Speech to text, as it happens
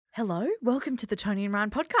Hello, welcome to the Tony and Ryan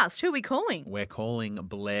podcast. Who are we calling? We're calling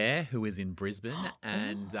Blair, who is in Brisbane,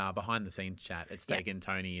 and behind the scenes chat. It's taken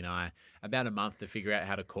Tony and I about a month to figure out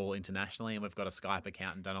how to call internationally, and we've got a Skype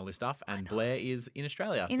account and done all this stuff. And Blair is in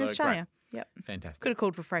Australia. In Australia, yep. Fantastic. Could have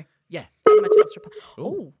called for free. Yeah.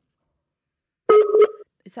 Oh.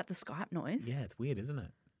 Is that the Skype noise? Yeah, it's weird, isn't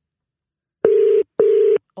it?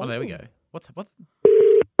 Oh, there we go. What's?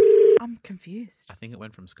 I'm confused. I think it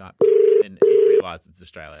went from Skype, and it realised it's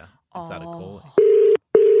Australia and started calling.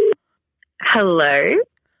 Hello.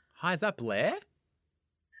 Hi, is that Blair?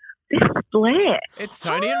 This is Blair. It's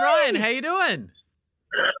Tony and Ryan. How you doing? I'm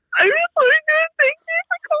so good. Thank you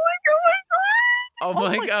for calling. Oh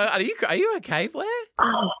my God. Are you okay, Blair?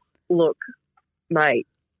 Oh, look, mate,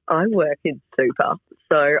 I work in super,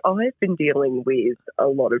 so I've been dealing with a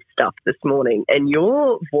lot of stuff this morning, and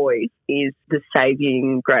your voice is the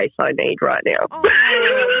saving grace I need right now. Oh,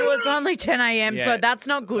 well, it's only 10 a.m., so that's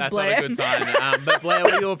not good, that's Blair. That's not a good sign. But Blair,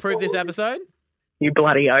 will you approve this episode? You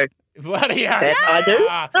bloody oaf. Bloody oaf. Yes, I do.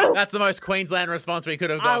 That's the most Queensland response we could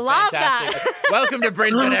have got. I love Fantastic. that. Welcome to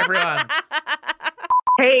Brisbane, everyone.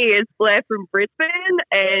 Hey, it's Blair from Brisbane,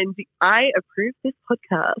 and I approve this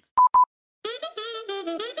podcast.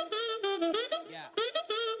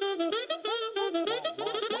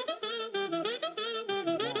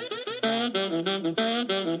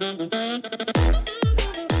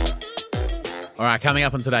 All right, coming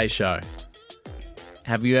up on today's show.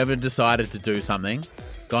 Have you ever decided to do something,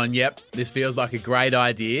 gone, yep, this feels like a great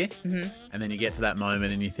idea, and then you get to that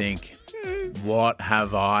moment and you think, what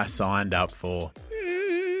have I signed up for?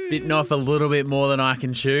 Bitten off a little bit more than I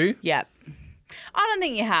can chew? Yep. I don't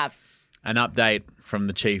think you have. An update from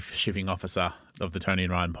the Chief Shipping Officer of the Tony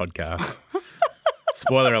and Ryan podcast.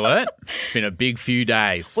 Spoiler alert, it's been a big few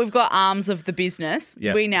days. We've got arms of the business.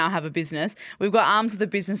 Yep. We now have a business. We've got arms of the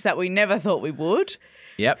business that we never thought we would.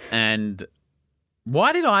 Yep, and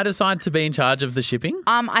why did I decide to be in charge of the shipping?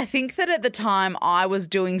 I think that at the time I was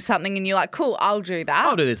doing something and you're like, cool, I'll do that.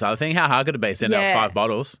 I'll do this other thing. How hard could it be? Send out 5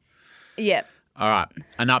 bottles. Yep. All right,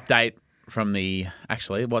 an update from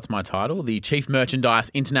what's my title? The Chief Merchandise,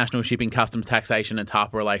 International Shipping, Customs, Taxation and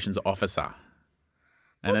TARPA Relations Officer.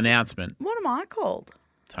 An announcement. What am I called?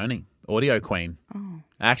 Tony, Audio Queen. Oh.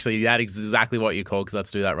 Actually, that is exactly what you're called, because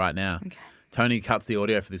let's do that right now. Okay. Tony cuts the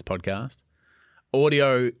audio for this podcast.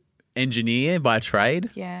 Audio engineer by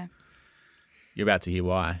trade. Yeah. You're about to hear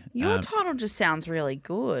why. Your title just sounds really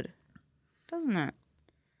good, doesn't it?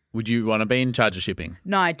 Would you want to be in charge of shipping?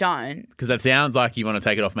 No, I don't. Because that sounds like you want to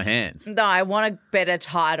take it off my hands. No, I want a better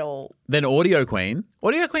title. Then Audio Queen.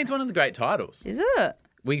 Audio Queen's one of the great titles. Is it?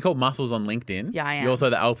 We call Muscles on LinkedIn. Yeah, I am. You're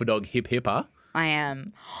also the alpha dog hip hipper. I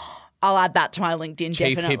am. I'll add that to my LinkedIn,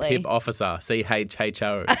 Chief definitely. hip hip officer,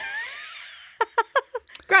 CHHO.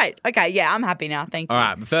 Great. Okay, yeah, I'm happy now. Thank you. All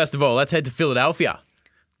right, but first of all, let's head to Philadelphia,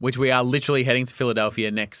 which we are literally heading to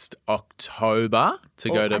Philadelphia next October to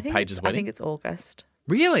go to Paige's wedding. I think it's August.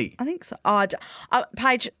 Really? I think so.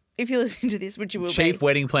 Paige, if you're listening to this, which you will be. Chief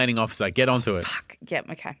Wedding Planning Officer, get onto it. Fuck. Yeah,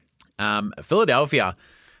 okay. Philadelphia,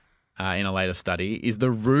 in a later study, is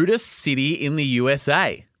the rudest city in the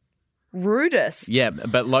USA. Rudest? Yeah,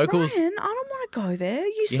 but locals... Ryan, I don't want to go there.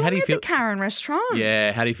 You saw how do me you at feel- the Karen restaurant.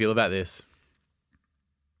 Yeah, how do you feel about this?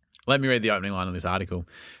 Let me read the opening line of this article.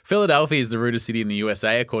 Philadelphia is the rudest city in the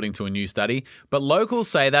USA, according to a new study, but locals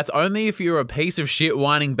say that's only if you're a piece of shit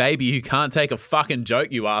whining baby who can't take a fucking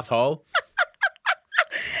joke, you asshole.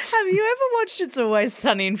 Have you ever watched It's Always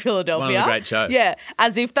Sunny in Philadelphia? One of the great shows. Yeah,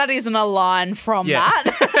 as if that isn't a line from that.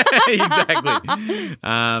 Exactly.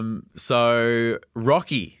 So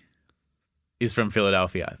Rocky is from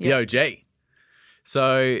Philadelphia, the OG.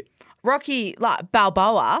 So Rocky, like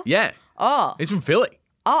Balboa. yeah, Oh, he's from Philly.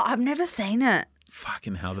 oh, I've never seen it.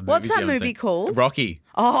 Fucking hell, the What's movies that you haven't movie seen. called? Rocky.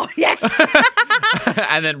 Oh, yeah.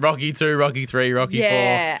 And then Rocky 2, Rocky 3, Rocky 4.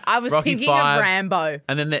 Yeah, I was Rocky thinking 5, of Rambo.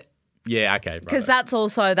 And then okay. Because that's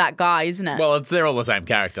also that guy, isn't it? Well, they're all the same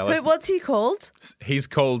character. Wait, what's he called? He's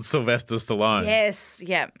called Sylvester Stallone. Yes,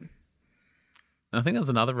 yeah. I think there was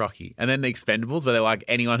another Rocky. And then the Expendables, where they're like,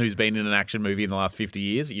 anyone who's been in an action movie in the last 50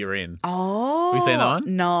 years, you're in. Oh. Have you seen that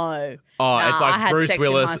one? No. Oh, Nah, it's like I had Bruce sex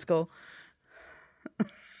Willis. in high school.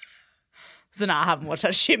 So no, I haven't watched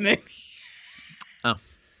that shit movie. Oh.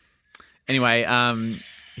 Anyway,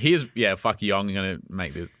 fuck you, I'm going to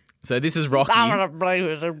make this. So this is Rocky. I'm going to play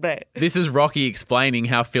with a bit. This is Rocky explaining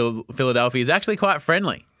how Philadelphia is actually quite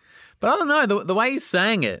friendly. But I don't know, the way he's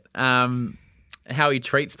saying it, how he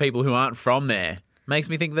treats people who aren't from there, makes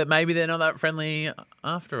me think that maybe they're not that friendly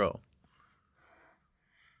after all.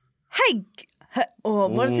 Hey,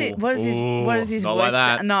 what is it? What is his? What is his not voice?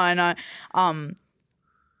 like that. No.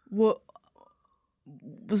 What?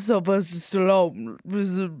 Sylvester Stallone.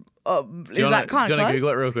 Is that kind do of you want to close? Google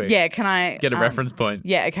it real quick? Yeah, can I... Get a reference point.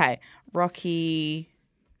 Yeah, okay. Rocky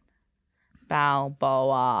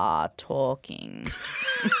Balboa talking.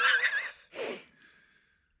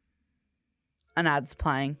 An ad's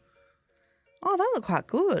playing. Oh, that looked quite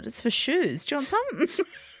good. It's for shoes. Do you want some?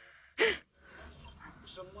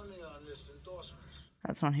 Some money on this endorsement.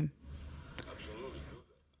 That's not him.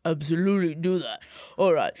 Absolutely do that.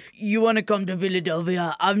 All right. You want to come to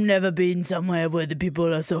Philadelphia? I've never been somewhere where the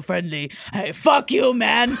people are so friendly. Hey, fuck you,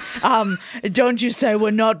 man. Don't you say we're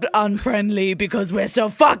not unfriendly because we're so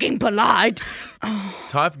fucking polite.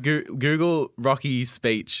 Type Google Rocky's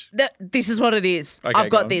speech. This is what it is. Okay, I've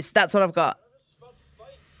go got on. this. That's what I've got.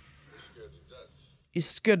 You're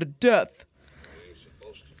scared of death.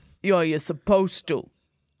 Yeah, you're supposed to.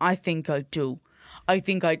 I think I do.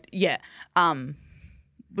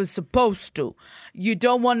 Was supposed to. You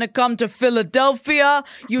don't want to come to Philadelphia?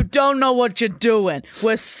 You don't know what you're doing.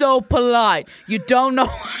 We're so polite. You don't know.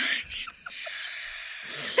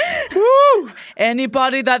 Woo!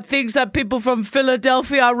 Anybody that thinks that people from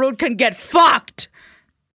Philadelphia are rude can get fucked.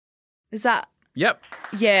 Is that? Yep.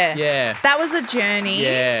 Yeah. Yeah. That was a journey.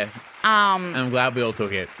 Yeah. I'm glad we all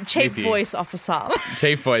took it. Chief with you. voice officer.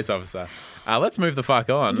 Chief voice officer. Let's move the fuck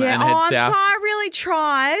on Yeah. and head I'm south. sorry. I really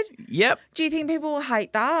tried. Yep. Do you think people will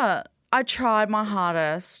hate that? I tried my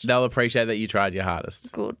hardest. They'll appreciate that you tried your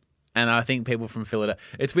hardest. Good. And I think people from Philadelphia.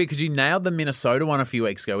 It's weird because you nailed the Minnesota one a few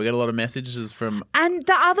weeks ago. We got a lot of messages from And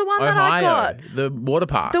the other one that I Ohio, got, the water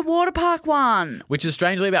park. the water park one. Which is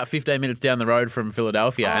strangely about 15 minutes down the road from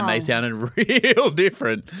Philadelphia, and Oh. they sounded real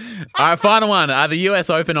different. All right, final one. The US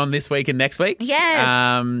Open on this week and next week.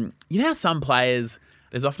 Yes. You know how some players,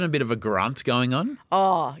 there's often a bit of a grunt going on?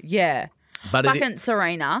 Oh, yeah. But Fucking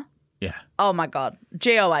Serena. yeah, Oh, my God.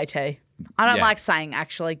 GOAT. I don't Yeah. like saying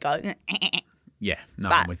actually go. yeah, no,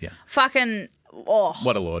 But I'm with you. fucking, oh.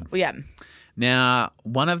 What a lord. Yeah. Now,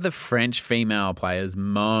 one of the French female players,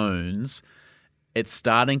 Moans, it's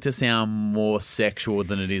starting to sound more sexual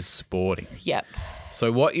than it is sporting. Yep.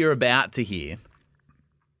 So what you're about to hear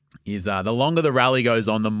is the longer the rally goes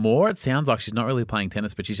on, the more it sounds like she's not really playing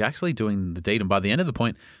tennis, but she's actually doing the deed. And by the end of the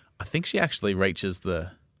point, I think she actually reaches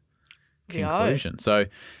the conclusion. So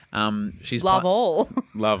she's Love all.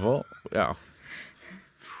 Love all. Oh.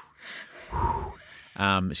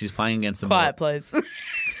 She's playing against some Quiet, please.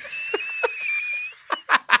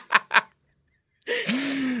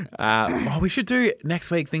 we should do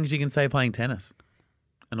next week things you can say playing tennis,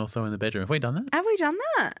 and also in the bedroom. Have we done that? Have we done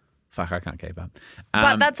that? Fuck, I can't keep up.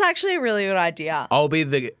 But that's actually a really good idea. I'll be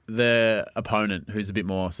the opponent who's a bit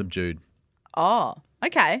more subdued. Oh,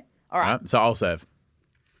 okay. All right. Right? So I'll serve.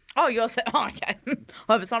 Oh, you're so. Oh, okay.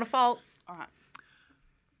 Hope it's not a fault. All right.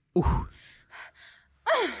 Ooh.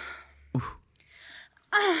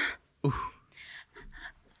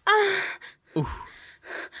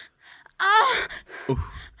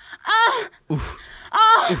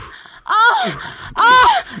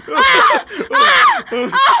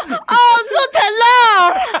 Oh, so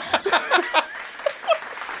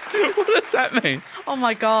What does that mean? Oh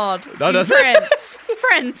my God. No, In does it? Friends.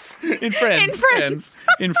 Friends. In Friends. In Friends.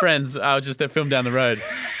 In Friends. Just a film down the road.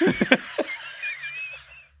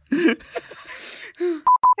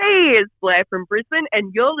 Hey, it's Blair from Brisbane,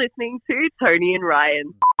 and you're listening to Tony and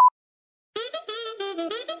Ryan.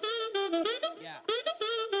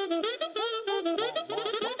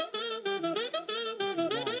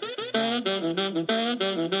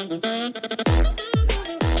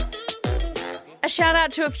 A shout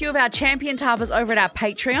out to a few of our champion tarpers over at our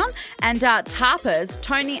Patreon and tarpers,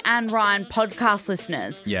 Tony and Ryan podcast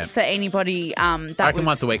listeners. Yeah. For anybody I that reckon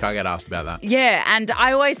once a week I get asked about that. Yeah, and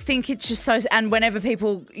I always think it's just so. And whenever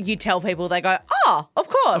you tell people, they go, "Oh, of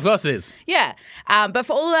course, Of course it is. yeah." But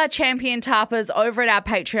for all of our champion tarpers over at our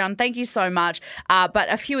Patreon, thank you so much.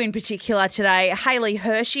 But a few in particular today: Hayley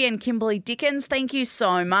Hershey and Kimberly Dickens. Thank you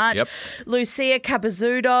so much. Yep. Lucia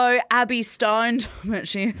Capizzuto, Abby Stoned.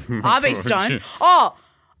 She is Abby Stoned. Oh,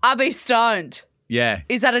 Abby Stoned. Yeah.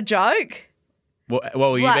 Is that a joke? What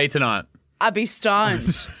will you Like- be tonight? Abby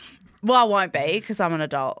Stoned. Well, I won't be because I'm an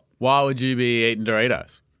adult. Why would you be eating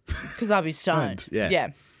Doritos? Because I'll be stoned. Yeah. Yeah.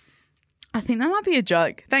 I think that might be a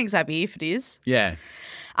joke. Thanks, Abby, if it is. Yeah.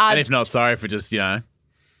 And if not, sorry for just, making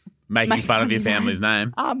Make fun of fun your of your family's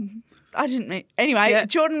name. I didn't mean. Anyway, Yeah.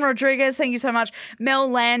 Jordan Rodriguez, thank you so much. Mel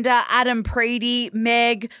Lander, Adam Preedy,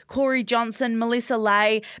 Meg, Corey Johnson, Melissa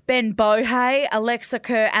Lay, Ben Bohay, Alexa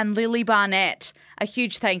Kerr, and Lily Barnett. A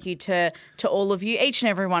huge thank you to all of you, each and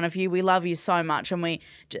every one of you. We love you so much, and we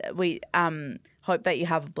hope that you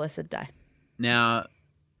have a blessed day. Now,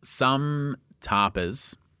 some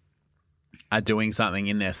tarpers are doing something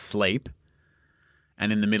in their sleep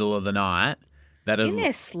and in the middle of the night that In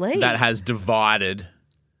their sleep? that has divided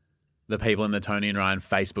the people in the Tony and Ryan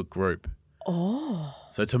Facebook group. Oh.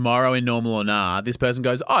 So tomorrow in Normal or Nah, this person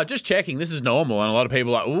goes, oh, just checking, this is normal. And a lot of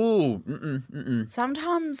people are like, ooh,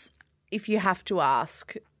 Sometimes if you have to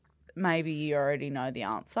ask, maybe you already know the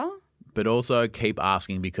answer. But also keep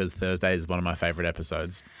asking because Thursday is one of my favourite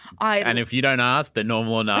episodes. I And if you don't ask, then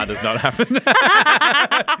Normal or Nah does not happen.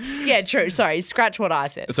 Yeah, true. Sorry, scratch what I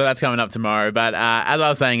said. So that's coming up tomorrow. But as I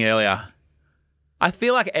was saying earlier, I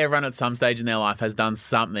feel like everyone at some stage in their life has done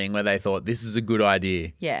something where they thought this is a good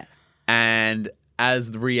idea. Yeah. And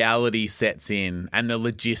as the reality sets in and the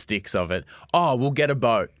logistics of it, oh, we'll get a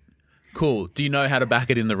boat. Cool. Do you know how to back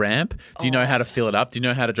it in the ramp? Do you know how to fill it up? Do you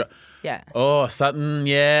know how to Yeah. Oh, Sutton,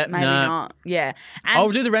 yeah. Maybe nah. not. Yeah. And I'll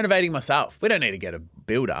do the renovating myself. We don't need to get a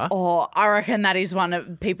builder. Oh, I reckon that is one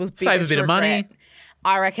of people's biggest Save a bit of money. regret.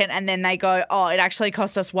 I reckon, and then they go, oh, it actually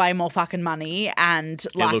cost us way more fucking money and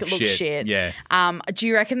like it looks shit. Yeah. Do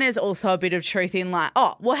you reckon there's also a bit of truth in like,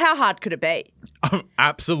 oh, well, how hard could it be?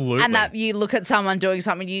 Absolutely. And that you look at someone doing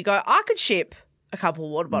something, you go, I could ship a couple of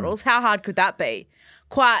water bottles. How hard could that be?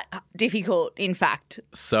 Quite difficult, in fact.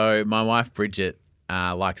 So my wife Bridget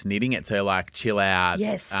likes knitting. It's her like chill out.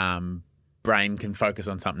 Yes. Brain can focus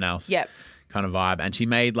on something else. Yep. Kind of vibe. And she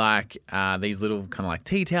made like these little kind of like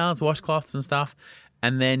tea towels, washcloths and stuff.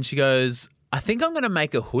 And then she goes, I think I'm going to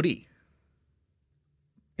make a hoodie.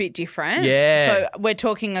 Bit different. Yeah. So we're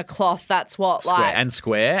talking a cloth that's what,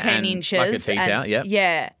 Square 10 and inches. like a tea towel. Yep.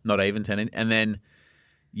 Yeah. Not even 10 inches. And then,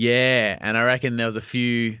 yeah. And I reckon there was a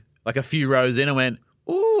few rows in and went,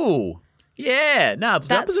 ooh, yeah. No,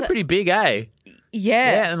 that was a pretty big, eh?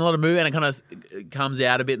 Yeah, and a lot of movement, and it kind of comes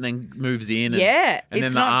out a bit and then moves in. And, Yeah, and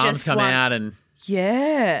it's then the not arms just come one- out and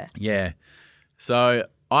Yeah. yeah. So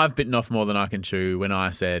I've bitten off more than I can chew when I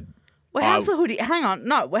said Well, how's the hoodie? Hang on.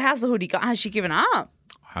 No, well, how's the hoodie got? Has she given up?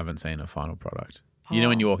 I haven't seen a final product. You know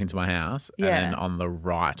when you walk into my house Yeah. and then on the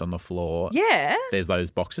right on the floor Yeah. there's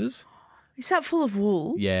those boxes? Is that full of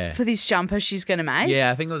wool? Yeah. For this jumper she's going to make? Yeah,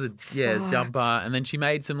 I think it was a jumper. And then she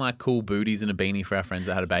made some like cool booties and a beanie for our friends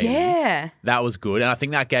that had a baby. Yeah. That was good. And I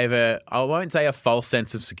think that gave her, I won't say a false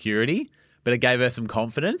sense of security, but it gave her some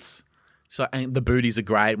confidence. She's like, and the booties are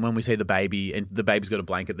great. And when we see the baby, and the baby's got a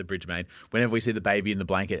blanket that Bridge made, whenever we see the baby in the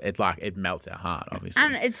blanket, it melts our heart, obviously.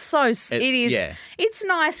 And it's so, it is, yeah. it's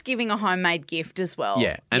nice giving a homemade gift as well.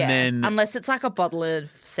 Yeah, and then- Unless it's like a bottle of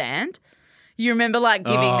sand. You remember like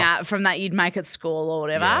giving that from that you'd make at school or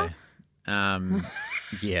whatever? Yeah.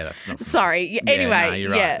 Yeah, that's not. Sorry. Yeah, Anyway, no,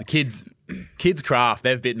 you're right. yeah. The kids craft.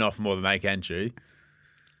 They've bitten off more than they can chew.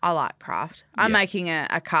 I like craft. I'm Yeah. making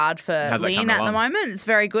a card for How's that Lynn coming at the along? moment. It's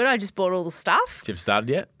very good. I just bought all the stuff. Have you started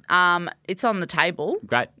yet? It's on the table.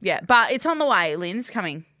 Great. Yeah, but it's on the way, Lynn. It's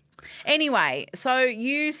coming. Anyway, so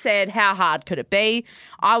you said how hard could it be?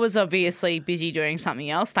 I was obviously busy doing something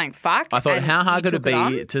else, thank fuck. I thought, and how hard you could it took be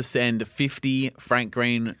on. to send 50 Frank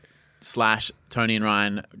Green / Tony and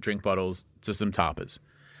Ryan drink bottles to some tarpers?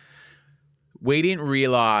 We didn't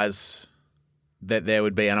realise that there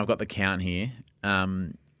would be, and I've got the count here,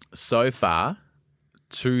 so far,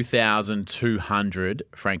 2,200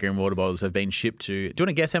 Frank Green water bottles have been shipped to, do you want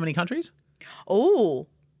to guess how many countries? Ooh.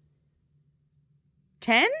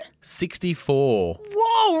 10? 64.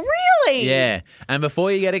 Whoa, really? Yeah. And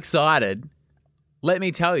before you get excited, let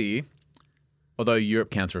me tell you, although Europe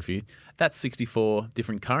counts for a few, that's 64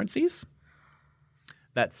 different currencies.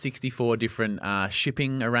 That's 64 different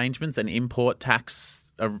shipping arrangements and import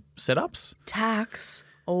tax setups. Tax.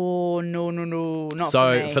 Oh, no, not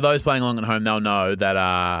So for me. for those playing along at home, they'll know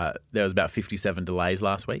that there was about 57 delays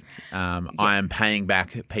last week. I am paying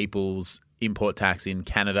back people's import tax in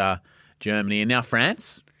Canada, Germany, and now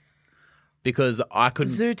France because I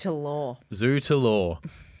couldn't... Zoo to law. Zoo to law.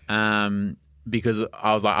 Because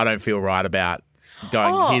I was like, I don't feel right about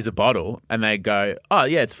going, here's a bottle. And they go, oh,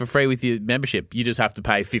 yeah, it's for free with your membership. You just have to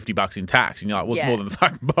pay $50 in tax. And you're like, well, it's Yeah. more than the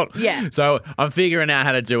fucking bottle. Yeah. So I'm figuring out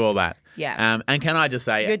how to do all that. Yeah. And can I just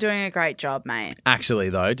say, You're doing a great job, mate. actually,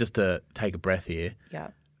 though, just to take a breath here, Yeah.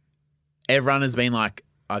 everyone has been like,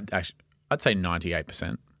 I'd say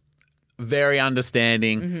 98%. Very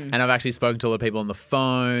understanding. And I've actually spoken to a lot of people on the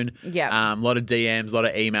phone. Yeah. A lot of DMs, a lot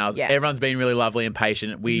of emails. Yeah. Everyone's been really lovely and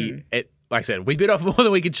patient. Like I said, we bit off more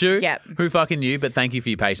than we could chew. Yeah. Who fucking knew? But thank you for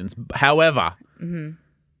your patience. However,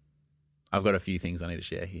 I've got a few things I need to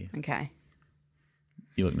share here. Okay.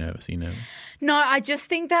 You look nervous. Are you nervous? No, I just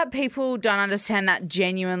think that people don't understand that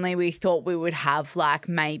genuinely we thought we would have like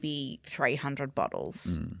maybe 300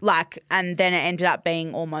 bottles. And then it ended up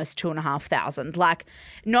being almost 2,500. Like,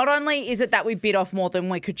 not only is it that we bit off more than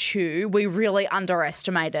we could chew, we really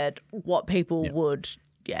underestimated what people would.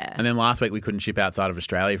 Yeah. And then last week we couldn't ship outside of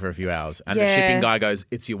Australia for a few hours. And the shipping guy goes,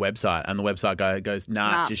 it's your website. And the website guy goes,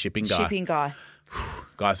 nah, it's your shipping guy. Shipping guy.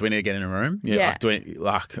 Guys, we need to get in a room. Yeah.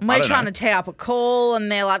 We're trying to tee up a call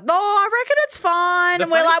and they're like, I reckon it's fine.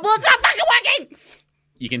 And we're like, well, it's not fucking working.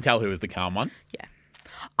 You can tell who was the calm one. Yeah.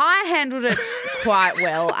 I handled it quite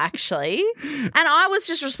well, actually. And I was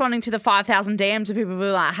just responding to the 5,000 DMs of people who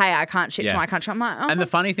were like, hey, I can't ship to my country. I'm like, oh. And the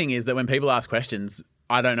funny thing is that when people ask questions,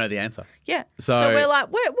 I don't know the answer. Yeah. So we're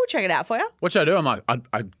like, we'll check it out for you. What should I do? I'm like,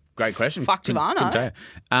 great question. Fuck if I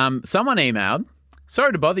know. Someone emailed,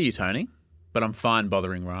 sorry to bother you, Tony, but I'm fine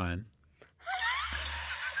bothering Ryan.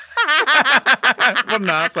 What an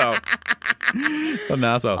arsehole. What an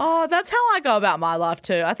arsehole. Oh, that's how I go about my life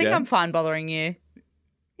too. I think I'm fine bothering you.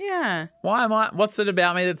 Yeah. What's it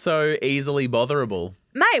about me that's so easily botherable?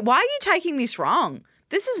 Mate, why are you taking this wrong?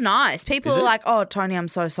 This is nice. People are like, oh, Tony, I'm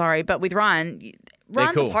so sorry. But with Ryan's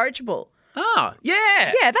cool. approachable. Oh,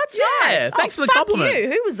 yeah. Yeah, that's nice. Thanks for the fuck compliment.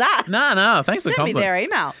 You. Who was that? No, thanks for the Send me compliment. their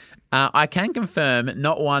email. I can confirm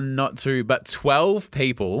not one, not two, but 12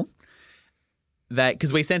 people that,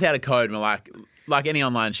 because we sent out a code and we're like any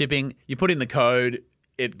online shipping, you put in the code,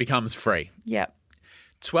 it becomes free. Yep.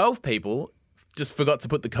 12 people just forgot to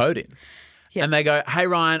put the code in. Yep. And they go, hey,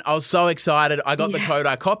 Ryan, I was so excited. I got the code.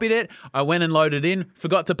 I copied it. I went and loaded it in,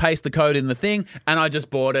 forgot to paste the code in the thing, and I just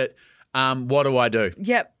bought it. What do I do?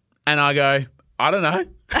 Yep. And I go, I don't know.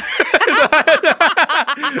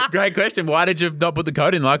 Great question. Why did you not put the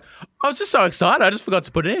code in? Like, I was just so excited. I just forgot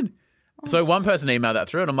to put it in. So one person emailed that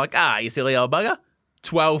through and I'm like, you silly old bugger.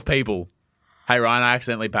 12 people. Hey, Ryan, I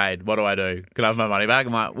accidentally paid. What do I do? Can I have my money back?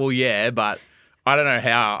 I'm like, well, yeah, but I don't know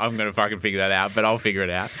how I'm going to fucking figure that out, but I'll figure it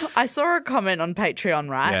out. I saw a comment on Patreon,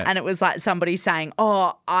 right? Yeah. And it was like somebody saying,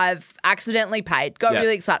 I've accidentally paid. Got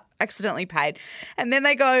really excited. Accidentally paid. And then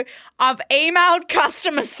they go, I've emailed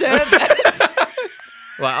customer service.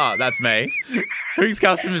 Like, that's me. Who's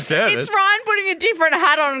customer service? It's Ryan putting a different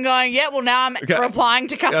hat on and going, well, now I'm replying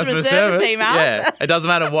to customer service emails. Yeah. It doesn't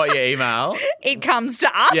matter what you email. It comes to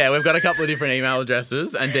us. Yeah, we've got a couple of different email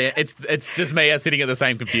addresses and it's just me sitting at the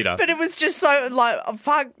same computer. But it was just so like,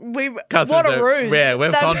 fuck, Customer what a service. ruse. Yeah,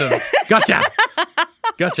 we've condom.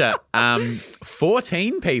 Gotcha.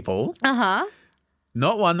 14 people. Uh-huh.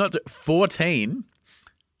 Not one, not two, 14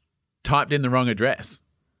 typed in the wrong address.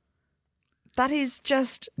 That is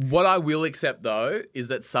just... What I will accept, though, is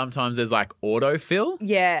that sometimes there's like autofill.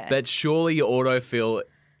 Yeah. That surely your autofill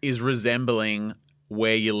is resembling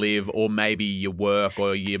where you live or maybe your work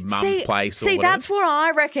or your mum's place or whatever. That's what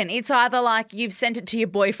I reckon. It's either like you've sent it to your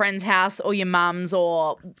boyfriend's house or your mum's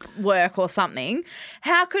or work or something.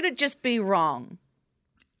 How could it just be wrong?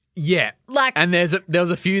 Yeah. And there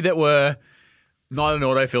was a few that were not an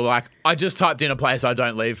autofill. Like, I just typed in a place I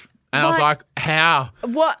don't live. And I was like, how?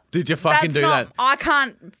 What? Did you fucking do that? I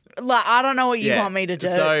can't, I don't know what you want me to do.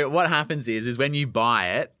 So what happens is when you buy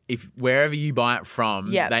it, if wherever you buy it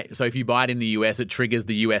from, so if you buy it in the US, it triggers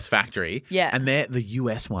the US factory. Yeah. And the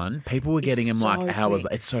US one, people were getting them so like hours.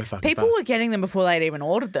 quick. It's so fucking People fast. were getting them before they'd even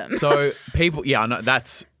ordered them. So people, I know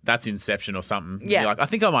that's Inception or something. Yeah. You're like, I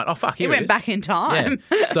think I might, here it went back in time.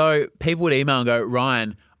 Yeah. So people would email and go,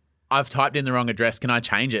 Ryan, I've typed in the wrong address. Can I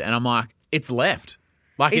change it? And I'm like, it's left.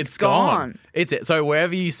 Like it's gone. It's it. So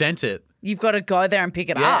wherever you sent it, you've got to go there and pick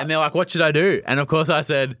it yeah. up. And they're like, what should I do? And of course I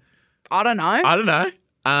said, I don't know.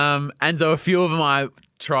 And so a few of them I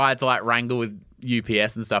tried to like wrangle with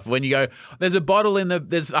UPS and stuff. When you go, there's a bottle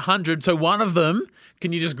there's 100. So one of them,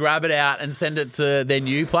 can you just grab it out and send it to their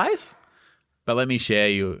new place? But let me share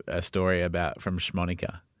you a story from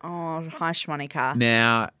Shmonica. Oh, hi, Shmonica.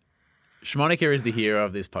 Now, Shmonica is the hero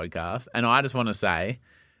of this podcast. And I just want to say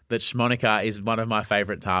that Shmonica is one of my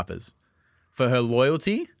favourite tarpers for her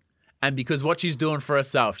loyalty and because what she's doing for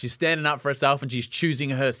herself. She's standing up for herself and she's choosing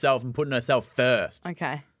herself and putting herself first.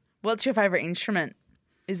 Okay. What's your favourite instrument?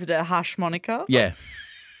 Is it a harmonica? Yeah.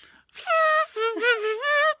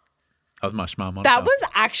 That was my shmarmonica. That was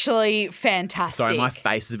actually fantastic. Sorry, my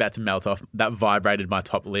face is about to melt off. That vibrated my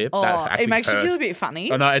top lip. Oh, that it makes hurt. you feel a bit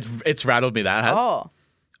funny. Oh, no, it's rattled me, that has. Oh.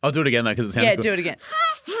 I'll do it again, though, because it sounds good. Do it again.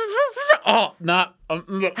 Oh, no.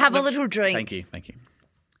 Have a little drink. Thank you.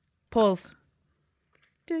 Pause.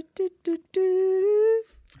 Does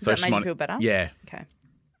that make you feel better? Yeah. Okay.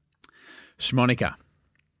 Shmonica.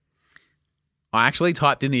 I actually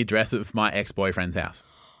typed in the address of my ex-boyfriend's house.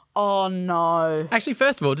 Oh, no. Actually,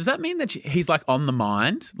 first of all, does that mean that he's like on the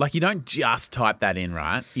mind? Like you don't just type that in,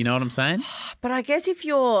 right? You know what I'm saying? But I guess if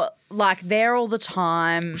you're like there all the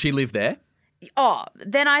time, She lived there.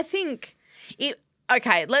 then I think it.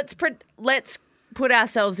 Okay, let's put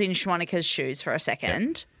ourselves in Schwanika's shoes for a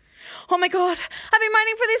second. Oh my God, I've been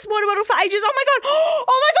waiting for this water bottle for ages. Oh my God,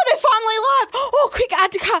 they're finally live. Oh, quick,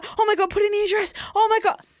 add to cart. Oh my God, put in the address. Oh my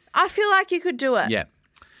God. I feel like you could do it. Yeah.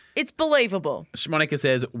 It's believable. Monica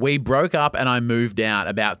says, we broke up and I moved out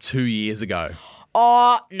about 2 years ago.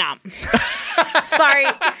 Oh, no. Sorry,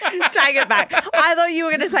 take it back. I thought you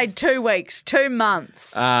were going to say 2 weeks, 2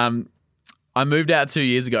 months. I moved out 2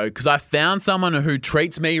 years ago because I found someone who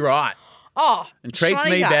treats me right and treats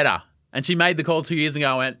me Schmonica. better. And she made the call 2 years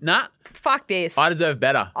ago. I went, nah, Fuck this. I deserve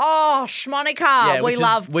better. Oh, Schmonica. We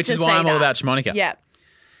love which to is see why I'm all that. about Schmonica. Yeah.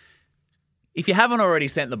 If you haven't already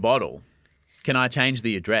sent the bottle, can I change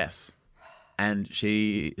the address? And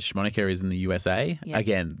Schmonica is in the USA. Yeah.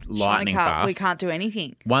 Again, lightning Schmonica, fast. we can't do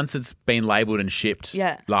anything. Once it's been labelled and shipped,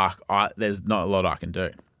 there's not a lot I can do.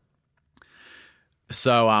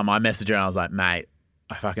 So I messaged her and I was like, mate,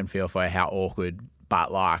 I fucking feel for you, how awkward,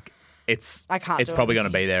 but like I can't it's do probably going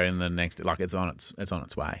to anything. be there in the next, like it's on its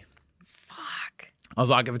way. Fuck. I was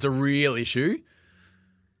like, if it's a real issue,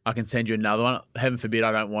 I can send you another one. Heaven forbid,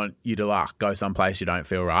 I don't want you to like go someplace you don't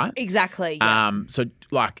feel right. Exactly. Yeah. So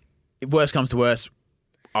like, if worst comes to worst,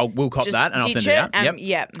 we'll cop Just that and I'll ditch send it out. and-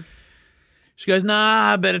 Yep. She goes,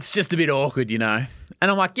 nah, but it's just a bit awkward, you know.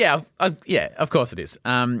 And I'm like, yeah, of course it is.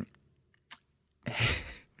 I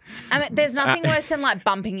mean, there's nothing worse than like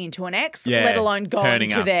bumping into an ex, Yeah, let alone going turning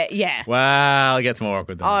to up. their yeah. Well, it gets more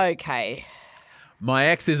awkward than that. Okay. My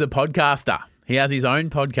ex is a podcaster. He has his own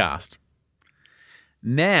podcast.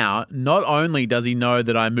 Now, not only does he know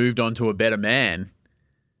that I moved on to a better man,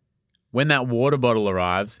 when that water bottle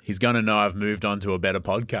arrives, he's going to know I've moved on to a better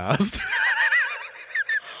podcast.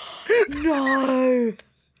 No.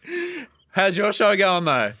 How's your show going,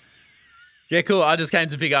 though? Yeah, cool. I just came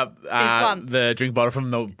to pick up one. the drink bottle from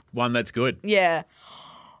the one that's good. Yeah.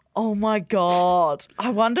 Oh my God. I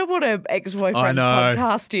wonder what her ex-boyfriend's I know.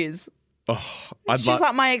 podcast is. I'd She's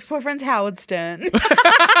like, my ex-boyfriend's Howard Stern.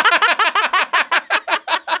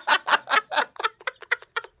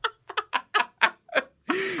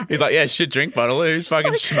 He's like, yeah, shit drink bottle. Who's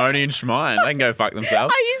fucking Shmoney and Schmine? They can go fuck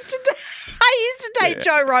themselves. I used to date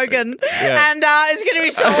Joe Rogan, Yeah. and it's going to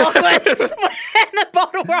be so awkward when the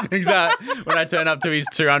bottle rolls. Exactly. When I turn up to his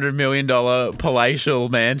 $200 million palatial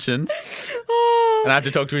mansion Oh. and I have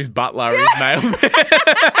to talk to his butler or his mailman.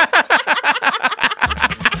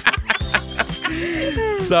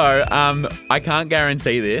 So, I can't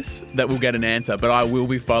guarantee this, that we'll get an answer, but I will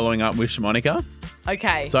be following up with Schmonica.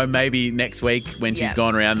 Okay. So maybe next week when she's Yeah.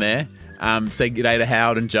 gone around there, say good day to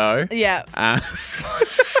Howard and Joe. yeah.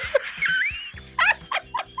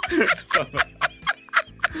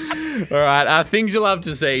 All right. Things you love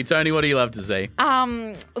to see. Tony, what do you love to see?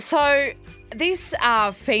 So this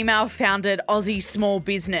female-founded Aussie small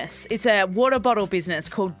business, it's a water bottle business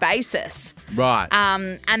called Basis. Right.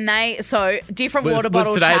 And different was water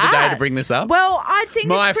bottle today chat. the day to bring this up? Well, I think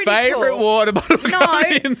My it's pretty favourite cool. water bottle No,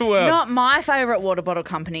 company in the world. not my favourite water bottle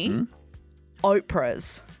company.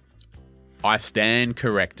 Oprah's. I stand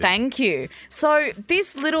corrected. Thank you. So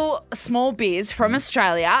this little small biz from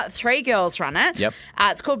Australia, 3 girls run it. Yep.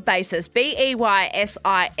 It's called Basis,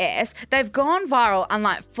 BEYSIS. They've gone viral and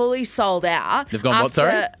like fully sold out. They've gone what,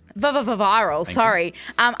 sorry? Viral, sorry.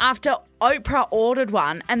 After Oprah ordered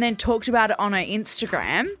one and then talked about it on her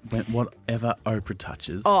Instagram. When whatever Oprah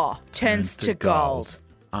touches Turns to gold.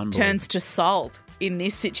 Unbelievable. Turns to sold in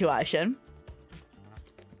this situation.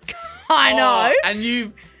 I know. And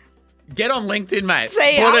you get on LinkedIn, mate.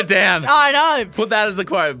 See, Put it down. I know. Put that as a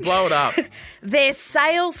quote. Blow it up. Their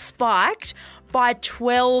sales spiked by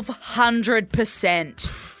 1,200%.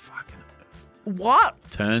 What?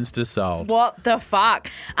 Turns to sold. What the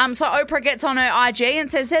fuck? So Oprah gets on her IG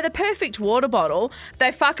and says they're the perfect water bottle.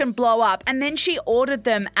 They fucking blow up. And then she ordered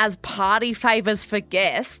them as party favors for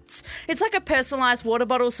guests. It's like a personalized water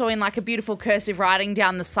bottle. So in like a beautiful cursive writing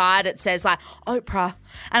down the side, it says like Oprah.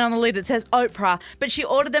 And on the lid, it says Oprah. But she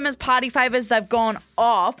ordered them as party favors. They've gone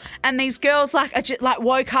off. And these girls like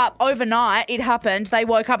woke up overnight. It happened. They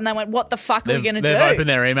woke up and they went, what the fuck are we going to do? They've opened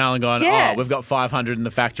their email and gone, Yeah. we've got 500 in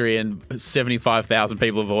the factory and 75,000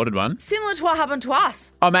 people have ordered one. Similar to what happened to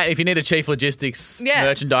us. Oh, mate, if you need a chief logistics, Yeah.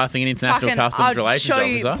 merchandising and international Fucking, customs I'd relations show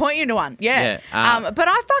you, officer. point you to one. Yeah. Yeah, But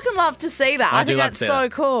I fucking love to see that. I do think love that's to see so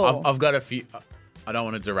that. cool. I've got a few. I don't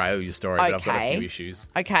want to derail your story, but I've got a Okay. few issues.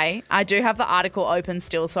 Okay. I do have the article open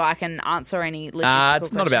still so I can answer any logistical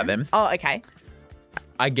It's not about questions. them. Oh, okay.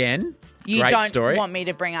 Again, You Great don't story. want me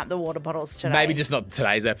to bring up the water bottles today. Maybe just not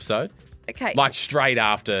today's episode. Okay. Like straight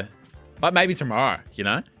after. Like maybe tomorrow, you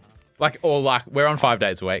know? Like, or like, we're on 5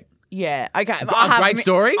 days a week. Yeah. Okay. Great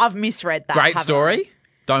story. I've misread that. Great haven't story. I?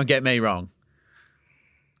 Don't get me wrong.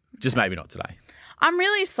 Just maybe not today. I'm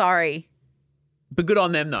really sorry. But good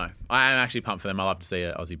on them, though. I am actually pumped for them. I love to see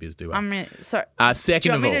an Aussie biz do well. I'm really sorry. Second Do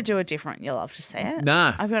you of want all. me to do a different? You'll love to see it.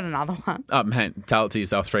 Nah. I've got another one. Oh, man, tell it to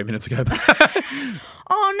yourself 3 minutes ago.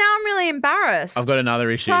 Oh, now I'm really embarrassed. I've got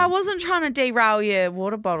another issue. So I wasn't trying to derail your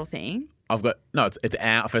water bottle thing. It's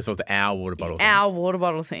our, first of all, it's our water bottle thing. Our water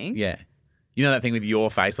bottle thing. Yeah. You know that thing with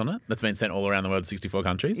your face on it that's been sent all around the world, 64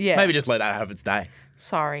 countries? Yeah. Maybe just let that have its day.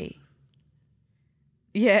 Sorry.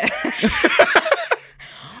 Yeah.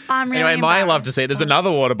 I'm really Anyway, my embarrassed. love to see it. There's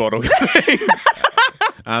another water bottle coming.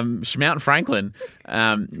 Schmout and Franklin.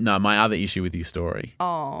 No, my other issue with your story.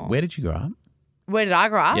 Oh. Where did you grow up? Where did I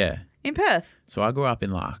grow up? Yeah. In Perth. So I grew up in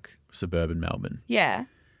like suburban Melbourne. Yeah.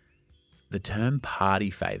 The term party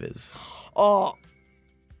favours. Oh.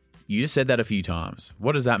 You just said that a few times.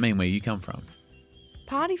 What does that mean where you come from?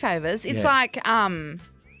 Party favours. It's Yeah.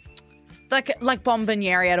 like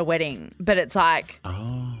bomboniere at a wedding, but it's like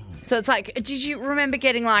Oh. so it's like did you remember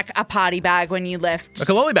getting like a party bag when you left? Like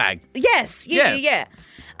a lolly bag. Yes. Yeah. Yeah.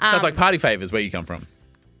 That's like party favours where you come from.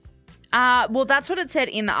 Well, that's what it said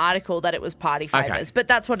in the article that it was party Okay. favours, but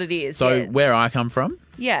that's what it is. So yeah. where I come from,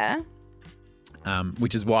 Yeah.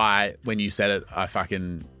 which is why when you said it,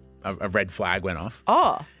 a red flag went off.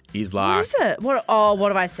 Oh. Is What like is it? What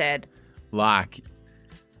have I said? like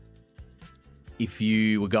if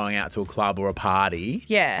you were going out to a club or a party,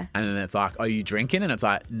 Yeah. and then it's like, are you drinking? And it's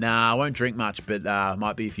like, nah, I won't drink much, but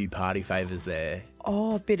might be a few party favours there.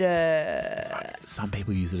 Oh, a bit of Some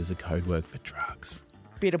people use it as a code word for drugs.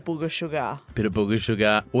 booger sugar, Bit of booger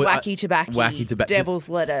sugar. wacky tobacco, Wacky tobacco. devil's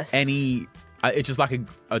lettuce. It's just like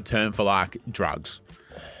a term for like drugs.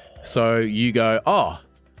 So you go, oh,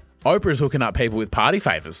 Oprah's hooking up people with party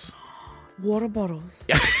favours. water bottles.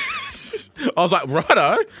 I was like,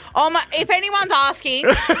 righto. Oh my! If anyone's asking,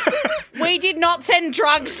 we did not send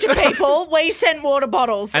drugs to people. We sent water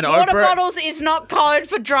bottles. And water Oprah- bottles is not code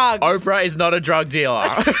for drugs. Oprah is not a drug dealer.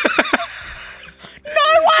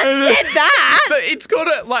 No one said that. But it's got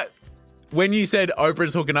to, like, when you said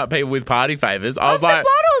Oprah's hooking up people with party favours, I was Of the like,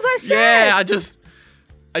 bottles, I said. yeah, I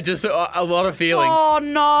just, a lot of feelings. Oh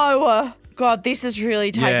no! God, this is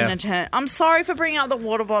really taking Yeah. a turn. I'm sorry for bringing up the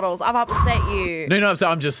water bottles. I've upset you. No,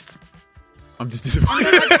 I'm just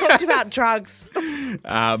disappointed. I talked about drugs.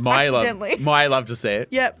 Accidentally. My love to see it.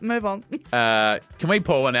 Yep, move on. Can we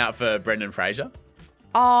pour one out for Brendan Fraser?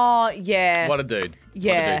 Oh yeah. What a dude.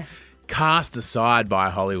 Yeah. What a dude. Cast aside by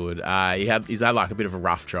Hollywood. He's had like a bit of a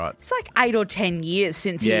rough trot. It's like 8 or 10 years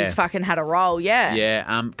since Yeah. he's fucking had a role. Yeah.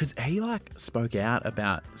 Yeah, because he like spoke out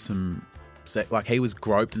about like he was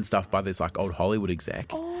groped and stuff by this like old Hollywood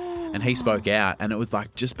exec. And he spoke out, and it was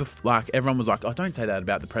like just like everyone was like, "Oh, don't say that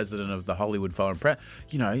about the president of the Hollywood Foreign Press.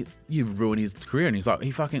 You know, you ruined his career." And he's like,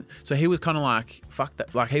 so he was kind of like, "Fuck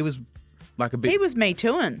that!" Like he was like a bit. He was Me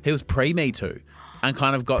Tooing. He was pre-Me Too, and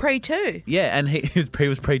kind of got Pre too. Yeah, and he was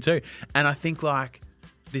pre too, and I think like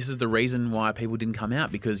this is the reason why people didn't come out,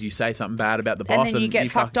 because you say something bad about the boss then you get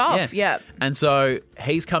fucked off, yeah. And so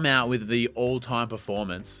he's come out with the all-time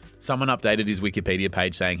performance. Someone updated his Wikipedia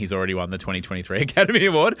page saying he's already won the 2023 Academy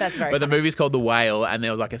Award. That's very But the funny. movie's called The Whale, and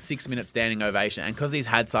there was like a 6-minute standing ovation. And because he's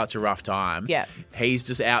had such a rough time, Yeah. he's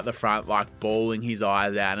just out the front like bawling his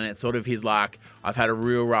eyes out, and it's sort of his like, I've had a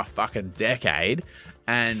real rough fucking decade.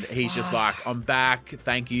 And he's just like, I'm back.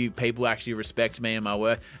 Thank you. People actually respect me and my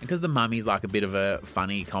work. And because The Mummy's like a bit of a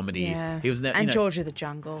funny comedy, Yeah. he was And George of the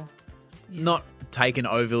Jungle. not taken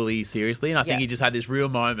overly seriously. And I think Yeah. he just had this real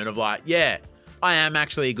moment of like, yeah, I am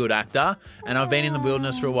actually a good actor, and I've been in the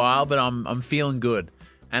wilderness for a while, but I'm feeling good.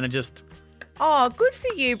 And it just, Oh, good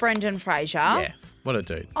for you, Brendan Fraser. yeah, what a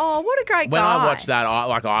dude. Oh, what a great When guy. I watched that,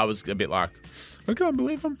 I was a bit like, I can't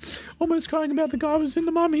believe I'm almost crying about the guy who was in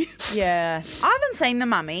The Mummy. Yeah. I haven't seen The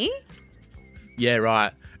Mummy. Yeah,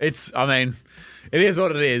 right. It is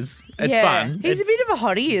what it is. It's yeah. fun. He's a bit of a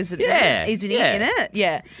hottie, isn't he? Yeah, Isn't he yeah. in it?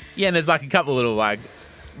 Yeah. Yeah, and there's like a couple of little like,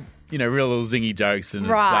 real little zingy jokes, and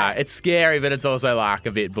Right. it's scary, but it's also like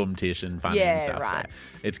a bit boom-tish and funny Yeah, and stuff. right. So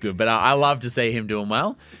it's good, but I love to see him doing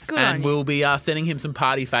well. Good and on you. we'll be sending him some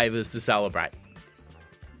party favours to celebrate.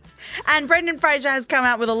 And Brendan Fraser has come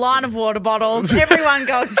out with a line of water bottles. Everyone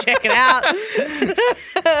go and check it out.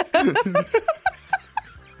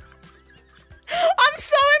 I'm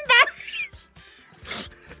so embarrassed.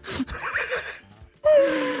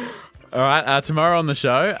 All right, tomorrow on the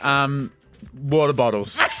show, water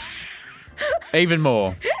bottles. Even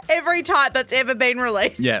more. Every type that's ever been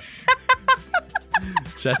released. Yeah.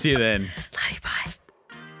 Chat to you then.